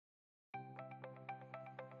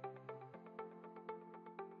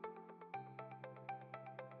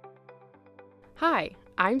Hi,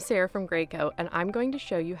 I'm Sarah from Graco, and I'm going to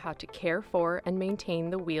show you how to care for and maintain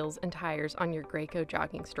the wheels and tires on your Graco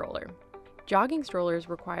jogging stroller. Jogging strollers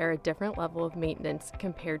require a different level of maintenance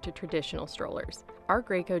compared to traditional strollers. Our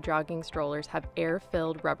Graco jogging strollers have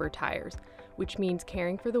air-filled rubber tires, which means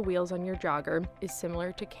caring for the wheels on your jogger is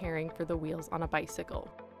similar to caring for the wheels on a bicycle.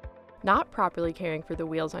 Not properly caring for the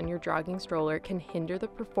wheels on your jogging stroller can hinder the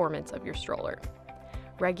performance of your stroller.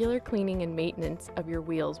 Regular cleaning and maintenance of your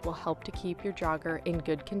wheels will help to keep your jogger in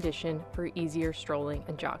good condition for easier strolling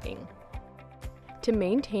and jogging. To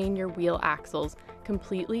maintain your wheel axles,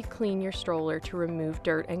 completely clean your stroller to remove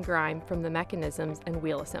dirt and grime from the mechanisms and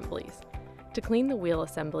wheel assemblies. To clean the wheel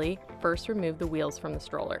assembly, first remove the wheels from the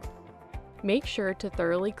stroller. Make sure to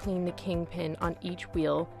thoroughly clean the kingpin on each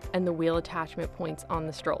wheel and the wheel attachment points on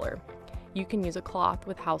the stroller. You can use a cloth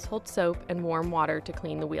with household soap and warm water to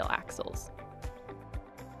clean the wheel axles.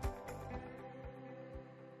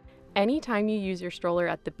 Anytime you use your stroller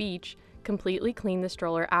at the beach, completely clean the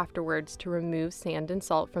stroller afterwards to remove sand and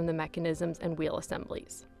salt from the mechanisms and wheel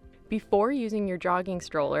assemblies. Before using your jogging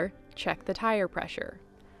stroller, check the tire pressure.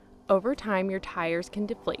 Over time, your tires can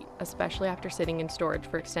deflate, especially after sitting in storage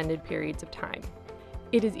for extended periods of time.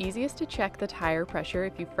 It is easiest to check the tire pressure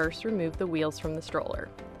if you first remove the wheels from the stroller.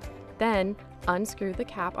 Then, unscrew the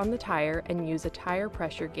cap on the tire and use a tire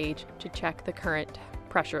pressure gauge to check the current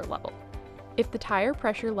pressure level. If the tire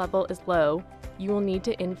pressure level is low, you will need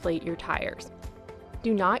to inflate your tires.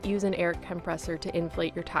 Do not use an air compressor to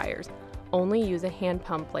inflate your tires, only use a hand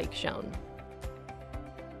pump like shown.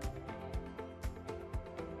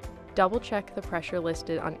 Double check the pressure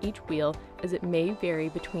listed on each wheel as it may vary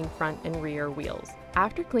between front and rear wheels.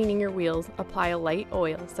 After cleaning your wheels, apply a light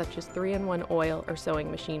oil such as 3-in-1 oil or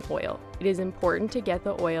sewing machine oil. It is important to get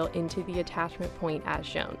the oil into the attachment point as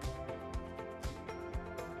shown.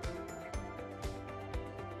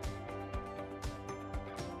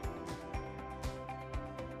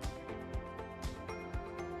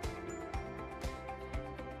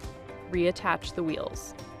 Reattach the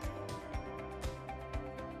wheels.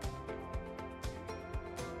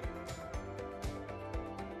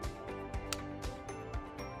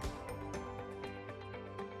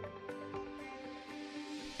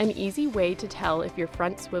 An easy way to tell if your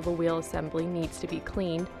front swivel wheel assembly needs to be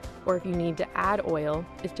cleaned or if you need to add oil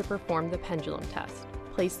is to perform the pendulum test.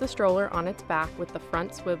 Place the stroller on its back with the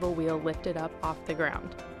front swivel wheel lifted up off the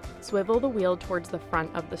ground. Swivel the wheel towards the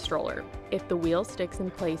front of the stroller. If the wheel sticks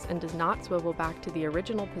in place and does not swivel back to the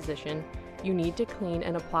original position, you need to clean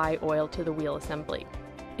and apply oil to the wheel assembly.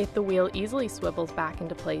 If the wheel easily swivels back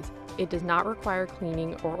into place, it does not require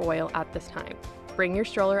cleaning or oil at this time. Bring your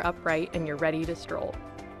stroller upright and you're ready to stroll.